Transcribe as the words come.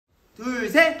둘,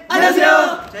 셋.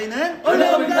 안녕하세요. 저희는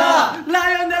OnlyOnof입니다.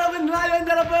 라이온 여러분, 라이온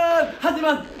여러분.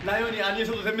 하지만 라이온이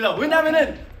아니셔도 됩니다.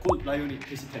 왜냐면은 곧 라이온이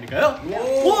되실 테니까요.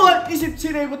 5월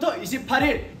 27일부터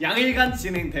 28일 양일간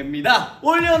진행됩니다.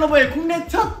 OnlyOnof의 국내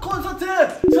첫 콘서트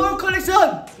서울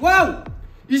컬렉션. 와우.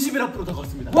 20일 앞으로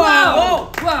다가왔습니다.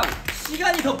 와우. 와우.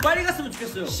 시간이 더 빨리 갔으면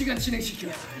좋겠어요. 시간 진행시켜.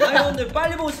 라이온들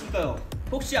빨리 보고 싶을까요?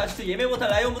 혹시 아직도 예매 못한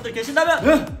라이온분들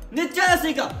계신다면 늦지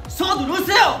않았으니까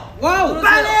서두르세요. 와우.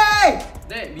 빨리.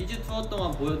 네, 미주 투어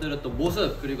동안 보여드렸던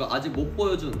모습 그리고 아직 못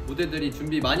보여준 무대들이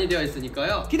준비 많이 되어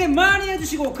있으니까요. 기대 많이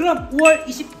해주시고 그럼 5월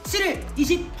 27일,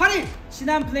 28일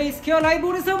신한 플레이스퀘어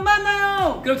라이브홀에서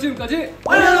만나요. 그럼 지금까지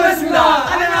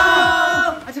OnlyOnof였습니다. 안녕.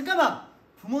 아 잠깐만.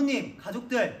 부모님,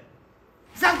 가족들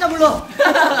싹 다 불러.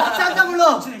 싹 다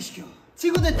불러. 진행시켜.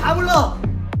 친구들 다 불러.